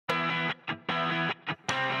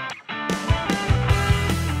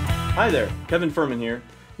Hi there, Kevin Furman here.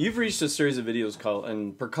 You've reached a series of videos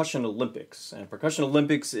called Percussion Olympics. And Percussion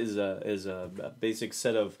Olympics is a basic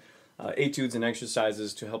set of etudes and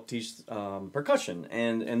exercises to help teach percussion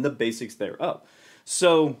and the basics thereof.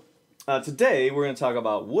 So today we're going to talk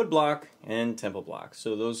about woodblock and temple blocks.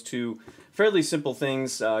 So those two fairly simple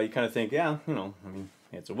things. You kind of think, yeah,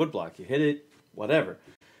 it's a woodblock. You hit it, whatever.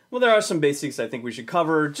 Well, there are some basics I think we should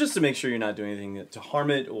cover just to make sure you're not doing anything to harm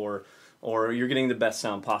it or you're getting the best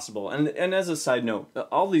sound possible. And as a side note,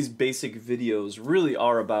 all these basic videos really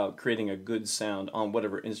are about creating a good sound on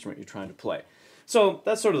whatever instrument you're trying to play. So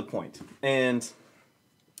that's sort of the point. And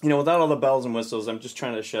without all the bells and whistles, I'm just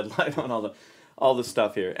trying to shed light on all the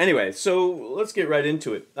stuff here. Anyway, so let's get right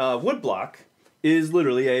into it. Woodblock is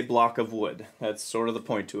literally a block of wood. That's sort of the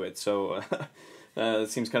point to it. So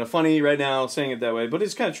it seems kind of funny right now saying it that way, but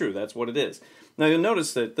it's kind of true. That's what it is. Now you'll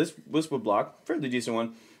notice that this woodblock, fairly decent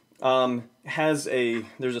one, there's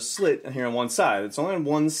a slit here on one side. It's only on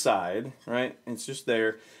one side, right? It's just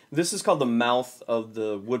there. This is called the mouth of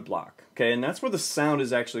the woodblock, okay? And that's where the sound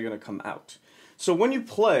is actually going to come out. So when you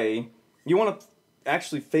play, you want to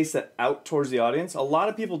actually face that out towards the audience. A lot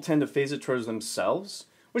of people tend to face it towards themselves,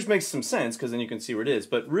 which makes some sense because then you can see where it is.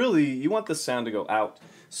 But really, you want the sound to go out.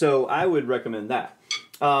 So I would recommend that.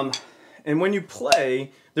 And when you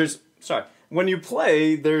play, there's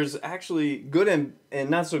actually good and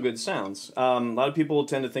not so good sounds. A lot of people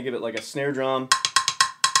tend to think of it like a snare drum,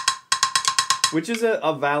 which is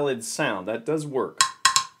a valid sound. That does work.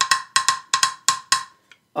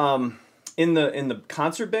 In the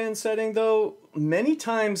concert band setting, though, many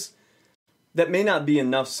times that may not be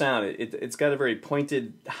enough sound. It's got a very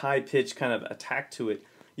pointed, high-pitched kind of attack to it.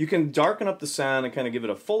 You can darken up the sound and kind of give it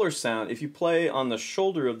a fuller sound if you play on the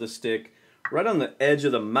shoulder of the stick, right on the edge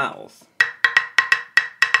of the mouth.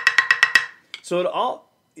 So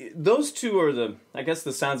those two are the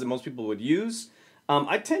sounds that most people would use.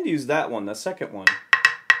 I tend to use that one, the second one,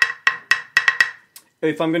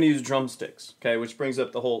 if I'm going to use drumsticks, okay, which brings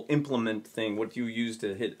up the whole implement thing, what you use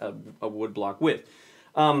to hit a wood block with.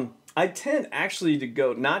 I tend actually to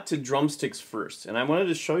go not to drumsticks first, and I wanted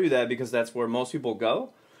to show you that because that's where most people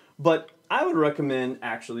go, but I would recommend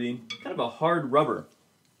actually kind of a hard rubber.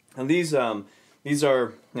 And these are,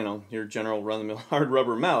 your general run-of-the-mill hard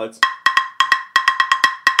rubber mallets.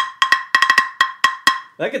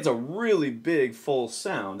 That gets a really big, full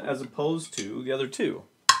sound as opposed to the other two,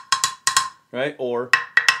 right? Or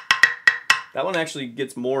that one actually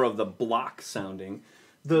gets more of the block sounding.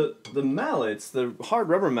 The mallets, the hard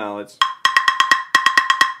rubber mallets,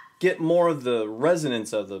 get more of the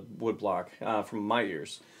resonance of the woodblock from my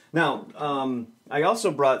ears. Now, I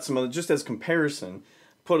also brought some of the, just as comparison,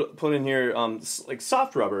 put in here like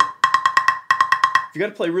soft rubber. If you got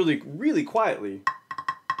to play really, really quietly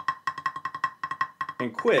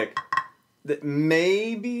and quick, that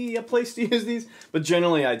may be a place to use these, but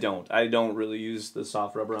generally I don't. I don't really use the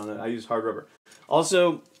soft rubber on it. I use hard rubber.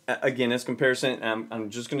 Also, again, as comparison, I'm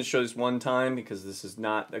just going to show this one time because this is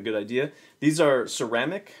not a good idea. These are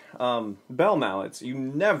ceramic bell mallets. You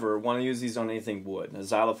never want to use these on anything wood. A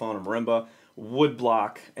xylophone, a marimba, wood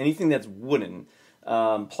block, anything that's wooden.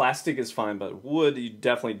 Plastic is fine, but wood, you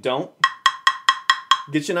definitely don't.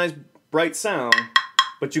 Get you a nice bright sound,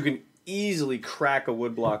 but you can easily crack a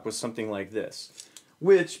wood block with something like this.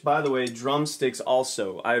 Which, by the way, drumsticks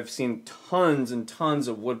also. I've seen tons and tons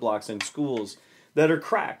of wood blocks in schools that are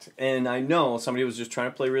cracked. And I know somebody was just trying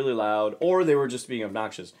to play really loud, or they were just being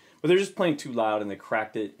obnoxious. But they're just playing too loud and they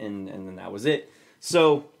cracked it, and then that was it.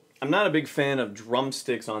 So I'm not a big fan of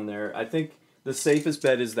drumsticks on there. I think the safest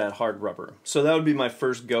bet is that hard rubber. So that would be my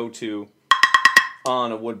first go-to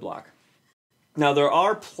on a wood block. Now, there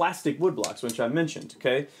are plastic wood blocks, which I mentioned,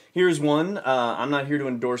 okay? Here's one. I'm not here to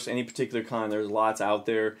endorse any particular kind. There's lots out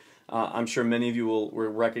there. I'm sure many of you will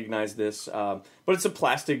recognize this. But it's a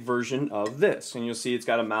plastic version of this. And you'll see it's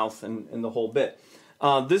got a mouth and the whole bit.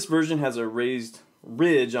 This version has a raised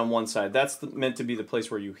ridge on one side. That's meant to be the place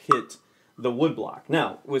where you hit the wood block.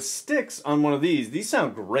 Now, with sticks on one of these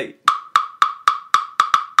sound great.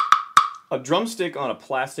 A drumstick on a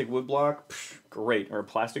plastic wood block, great. Or a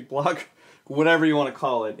plastic block. Whatever you want to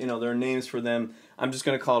call it, there are names for them. I'm just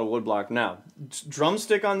going to call it a wood block now.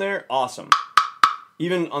 Drumstick on there, awesome.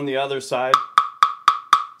 Even on the other side,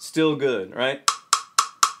 still good, right?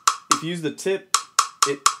 If you use the tip,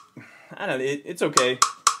 it's okay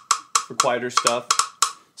for quieter stuff.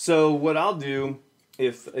 So what I'll do,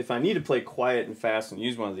 if I need to play quiet and fast and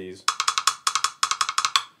use one of these,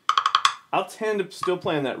 I'll tend to still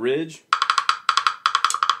play on that ridge.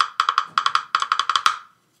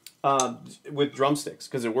 with drumsticks,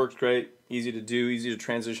 because it works great, easy to do, easy to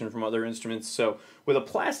transition from other instruments. So with a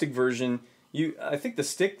plastic version, I think the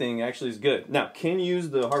stick thing actually is good. Now, can you use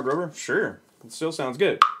the hard rubber? Sure, it still sounds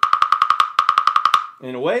good.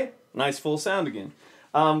 In a way, nice full sound again.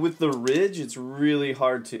 With the ridge, it's really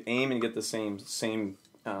hard to aim and get the same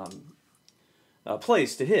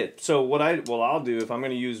place to hit. So what I'll do, if I'm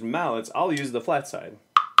going to use mallets, I'll use the flat side.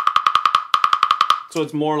 So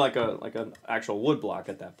it's more like an actual wood block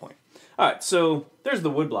at that point. All right, so there's the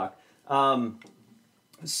wood block.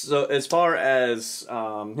 So as far as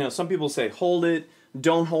some people say hold it,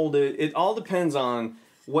 don't hold it. It all depends on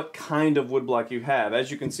what kind of wood block you have.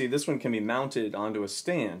 As you can see, this one can be mounted onto a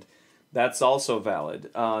stand. That's also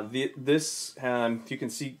valid. This, if you can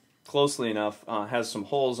see closely enough, has some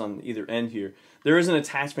holes on either end here. There is an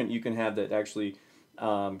attachment you can have that actually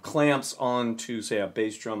clamps onto, say, a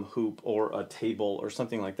bass drum hoop or a table or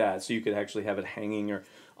something like that. So you could actually have it hanging or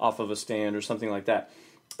off of a stand or something like that.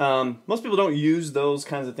 Most people don't use those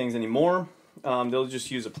kinds of things anymore. They'll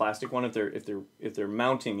just use a plastic one. If they're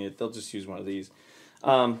mounting it, they'll just use one of these.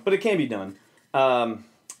 But it can be done.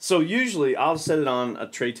 So usually I'll set it on a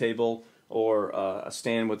tray table or a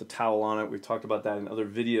stand with a towel on it. We've talked about that in other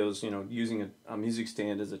videos, using a music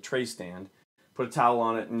stand as a tray stand. Put a towel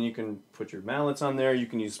on it, and you can put your mallets on there. You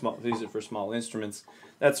can use it for small instruments,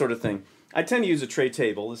 that sort of thing. I tend to use a tray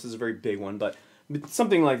table. This is a very big one, but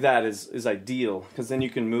something like that is ideal, because then you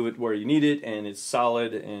can move it where you need it, and it's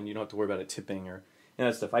solid, and you don't have to worry about it tipping or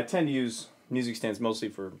that stuff. I tend to use music stands mostly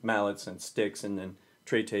for mallets and sticks, and then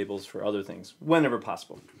tray tables for other things, whenever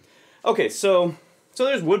possible. Okay, so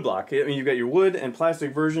there's woodblock. I mean, you've got your wood and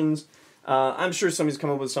plastic versions. I'm sure somebody's come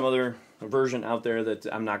up with some other version out there that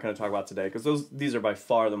I'm not going to talk about today, because these are by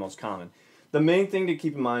far the most common. The main thing to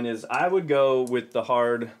keep in mind is I would go with the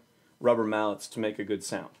hard rubber mallets to make a good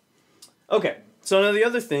sound. Okay, so now the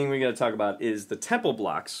other thing we got to talk about is the temple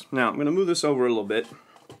blocks. Now I'm going to move this over a little bit.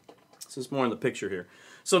 This is more in the picture here.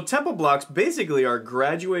 So temple blocks basically are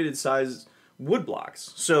graduated size wood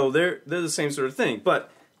blocks. So they're the same sort of thing,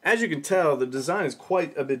 but as you can tell, the design is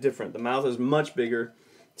quite a bit different. The mouth is much bigger.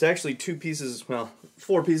 It's actually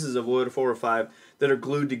 4 pieces of wood, 4 or 5, that are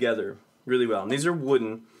glued together really well. And these are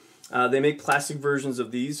wooden. They make plastic versions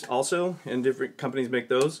of these also, and different companies make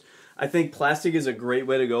those. I think plastic is a great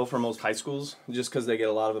way to go for most high schools, just because they get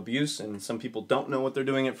a lot of abuse, and some people don't know what they're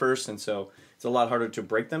doing at first, and so it's a lot harder to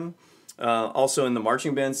break them. Also in the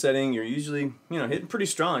marching band setting, you're usually hitting pretty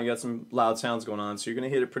strong. You got some loud sounds going on, so you're going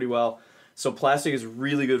to hit it pretty well. So plastic is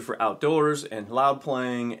really good for outdoors and loud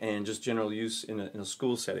playing and just general use in a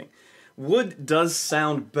school setting. Wood does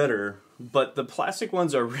sound better, but the plastic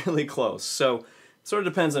ones are really close. So it sort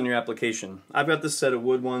of depends on your application. I've got this set of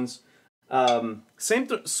wood ones. Same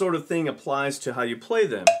sort of thing applies to how you play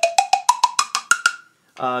them.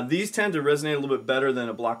 These tend to resonate a little bit better than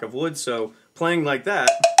a block of wood, so playing like that,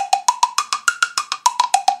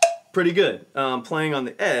 pretty good. Playing on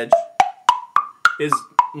the edge is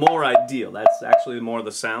more ideal. That's actually more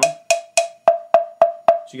the sound.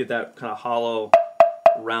 So you get that kind of hollow,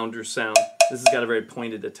 rounder sound. This has got a very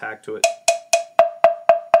pointed attack to it.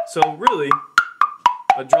 So really,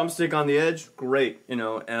 a drumstick on the edge, great. There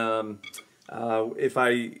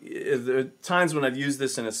are times when I've used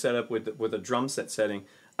this in a setup with a drum set setting,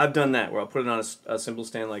 I've done that, where I'll put it on a cymbal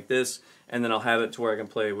stand like this, and then I'll have it to where I can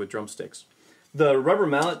play with drumsticks. The rubber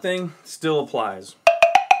mallet thing still applies.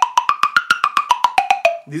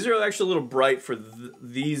 These are actually a little bright for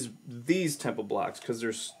these temple blocks,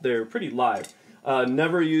 because they're pretty live.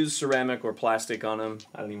 Never use ceramic or plastic on them.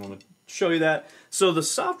 I don't even want to show you that. So the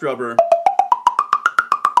soft rubber,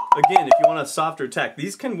 again, if you want a softer attack,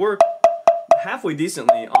 these can work halfway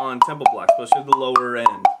decently on temple blocks, especially the lower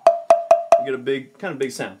end. You get a kind of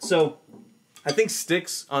big sound. So I think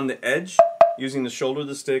sticks on the edge, using the shoulder of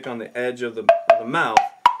the stick on the edge of the mouth,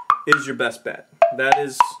 is your best bet. That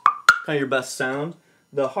is kind of your best sound.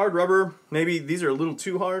 The hard rubber, maybe these are a little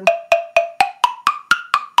too hard.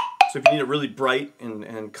 So if you need it really bright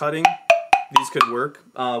and cutting, these could work.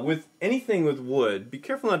 With anything with wood, be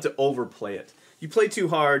careful not to overplay it. You play too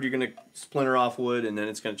hard, you're going to splinter off wood, and then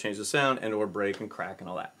it's going to change the sound and or break and crack and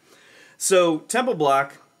all that. So temple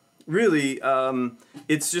block, really,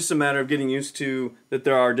 it's just a matter of getting used to that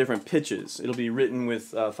there are different pitches. It'll be written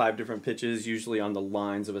with 5 different pitches, usually on the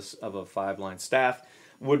lines of a 5-line staff.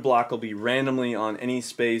 Wood block will be randomly on any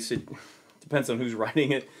space. It depends on who's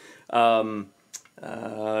writing it. So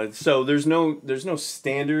there's no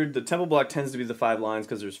standard. The temple block tends to be the 5 lines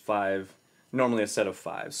because there's 5, normally a set of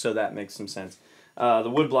 5. So that makes some sense.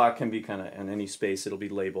 The wood block can be kind of in any space. It'll be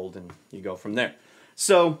labeled, and you go from there.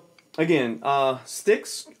 So again,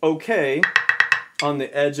 sticks, okay. on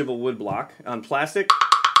the edge of a wood block. On plastic,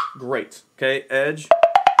 great. Okay, edge,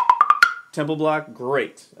 temple block,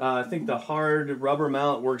 great. I think the hard rubber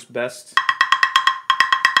mount works best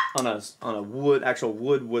on a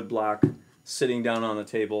wood block, sitting down on the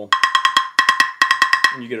table,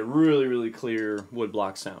 and you get a really clear wood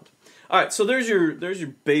block sound. All right, so there's your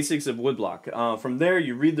basics of woodblock. From there,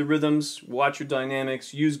 you read the rhythms, watch your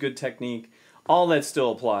dynamics, use good technique. All that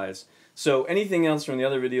still applies. So anything else from the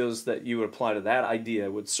other videos that you would apply to that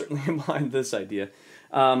idea would certainly apply to this idea.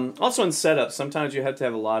 Also in setup, sometimes you have to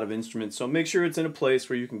have a lot of instruments, so make sure it's in a place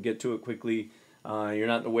where you can get to it quickly. You're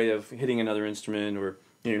not in the way of hitting another instrument, or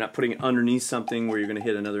you're not putting it underneath something where you're going to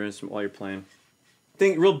hit another instrument while you're playing.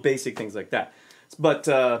 Real basic things like that. But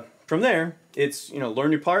from there, it's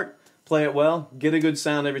learn your part, play it well, get a good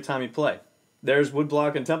sound every time you play. There's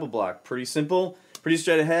woodblock and temple block. Pretty simple, pretty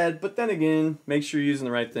straight ahead, but then again, make sure you're using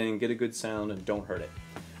the right thing, get a good sound, and don't hurt it.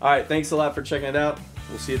 All right, thanks a lot for checking it out.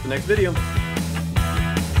 We'll see you at the next video.